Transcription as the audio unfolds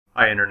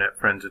Hi Internet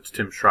friends, it's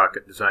Tim Schrock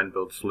at Design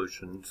Build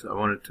Solutions. I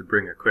wanted to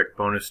bring a quick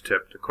bonus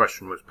tip. The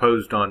question was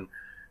posed on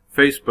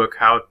Facebook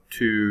how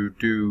to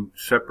do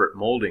separate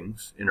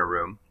moldings in a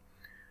room.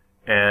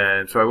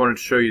 And so I wanted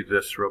to show you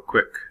this real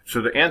quick.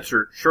 So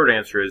the short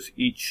answer is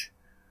each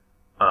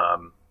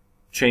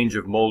change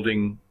of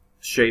molding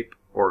shape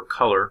or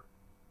color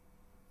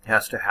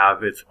has to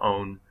have its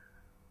own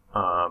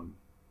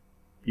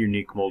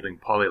unique molding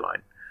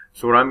polyline.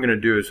 So what I'm going to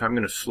do is I'm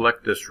going to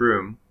select this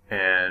room,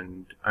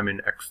 and I'm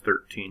in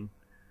X13.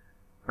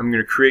 I'm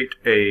going to create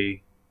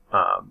a,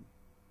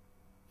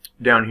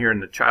 down here in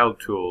the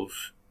child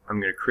tools, I'm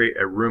going to create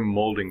a room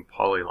molding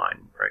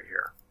polyline right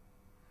here.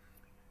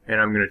 And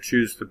I'm going to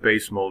choose the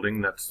base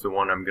molding. That's the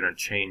one I'm going to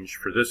change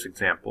for this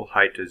example.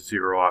 Height is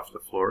 0 off the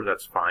floor.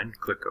 That's fine.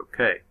 Click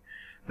OK.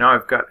 Now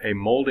I've got a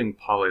molding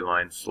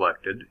polyline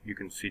selected. You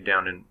can see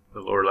down in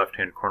the lower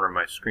left-hand corner of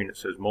my screen it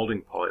says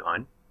molding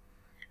polyline.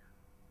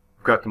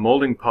 I've got the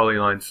molding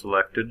polyline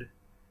selected,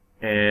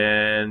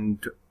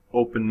 and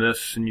open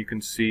this and you can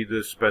see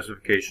the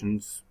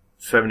specifications.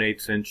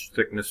 7/8 inch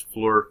thickness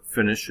floor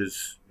finish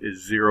is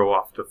 0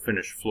 off the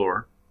finished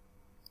floor.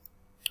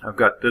 I've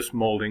got this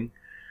molding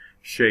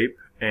shape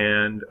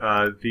and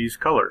these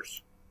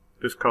colors,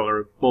 this color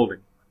of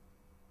molding.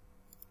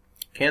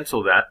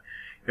 Cancel that.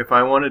 If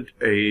I wanted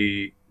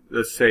a,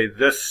 let's say,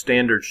 this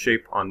standard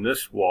shape on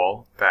this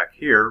wall back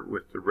here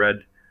with the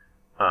red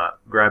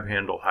grab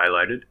handle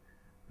highlighted,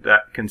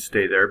 that can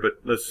stay there, but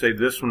let's say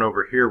this one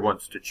over here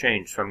wants to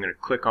change, so I'm going to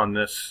click on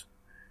this.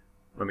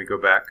 Let me go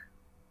back.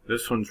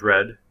 This one's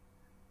red.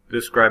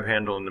 This grab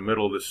handle in the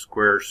middle, this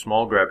square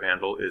small grab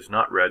handle, is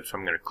not red, so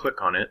I'm going to click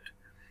on it,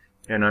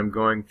 and I'm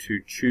going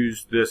to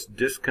choose this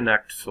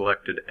disconnect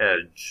selected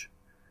edge,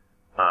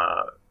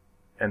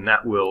 and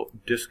that will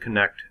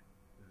disconnect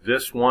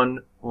this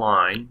one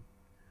line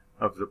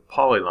of the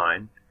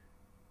polyline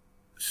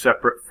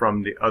separate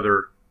from the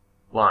other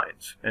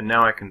lines. And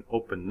now I can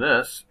open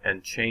this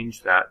and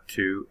change that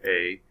to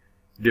a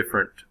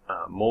different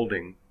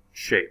molding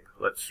shape.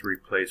 Let's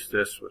replace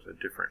this with a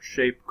different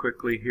shape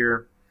quickly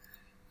here.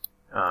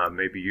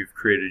 Maybe you've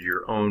created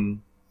your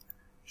own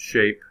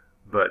shape,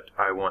 but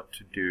I want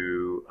to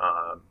do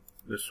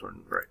this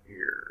one right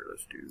here.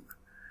 Let's do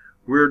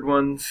weird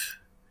ones.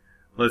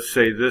 Let's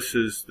say this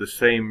is the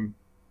same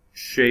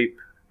shape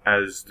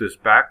as this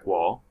back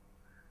wall,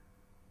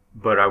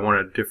 but I want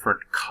a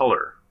different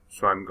color.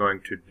 So I'm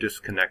going to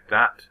disconnect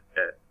that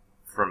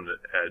from the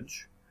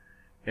edge,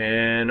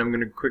 and I'm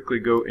going to quickly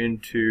go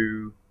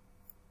into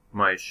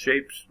my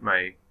shapes,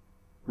 my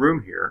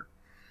room here,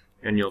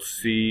 and you'll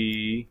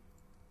see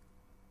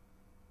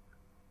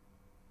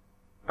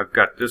I've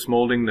got this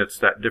molding that's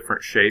that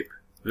different shape.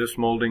 This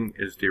molding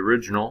is the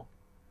original.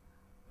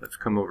 Let's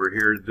come over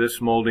here.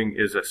 This molding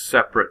is a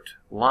separate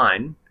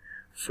line,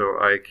 so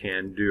I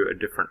can do a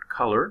different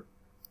color.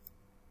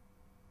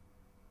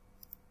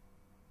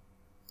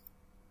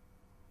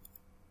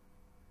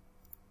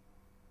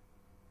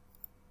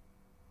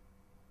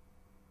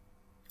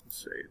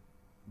 Say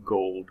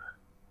gold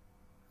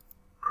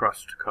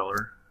crust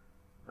color.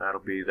 That'll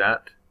be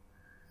that.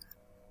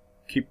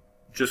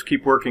 Just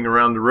keep working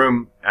around the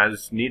room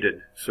as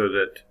needed so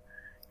that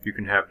you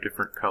can have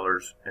different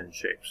colors and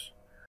shapes.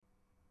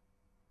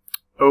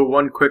 Oh,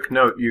 one quick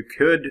note, you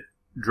could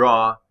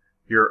draw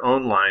your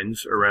own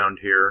lines around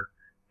here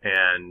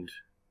and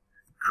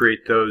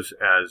create those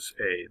as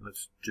a,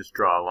 let's just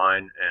draw a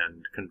line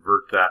and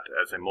convert that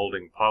as a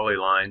molding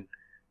polyline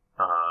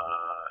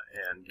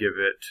and give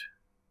it,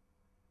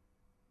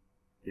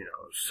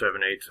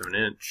 7/8 of an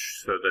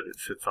inch so that it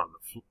sits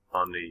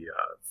on the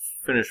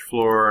finished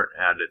floor,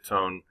 add its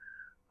own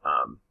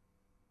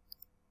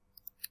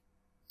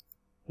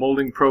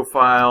molding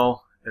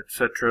profile,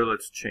 etc.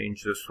 Let's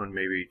change this one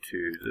maybe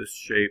to this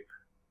shape,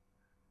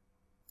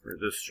 or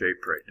this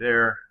shape right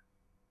there,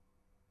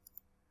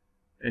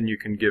 and you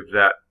can give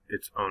that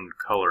its own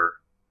color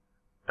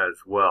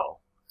as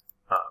well.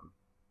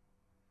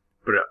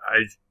 But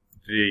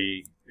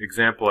the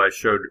example I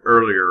showed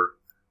earlier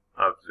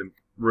of the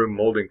room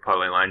molding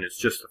polyline is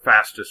just the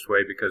fastest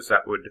way, because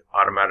that would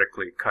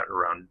automatically cut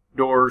around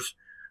doors,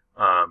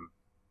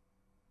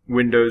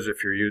 windows.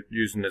 If you're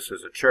using this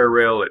as a chair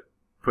rail, it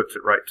puts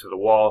it right to the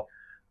wall.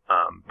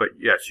 But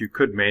yes, you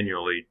could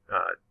manually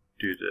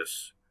do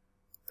this,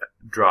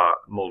 draw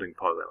molding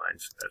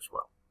polylines as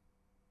well.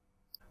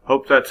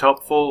 Hope that's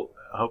helpful.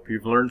 I hope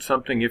you've learned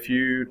something. If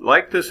you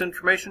like this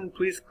information,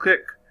 please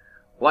click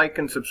like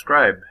and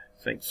subscribe.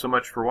 Thanks so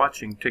much for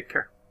watching. Take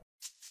care.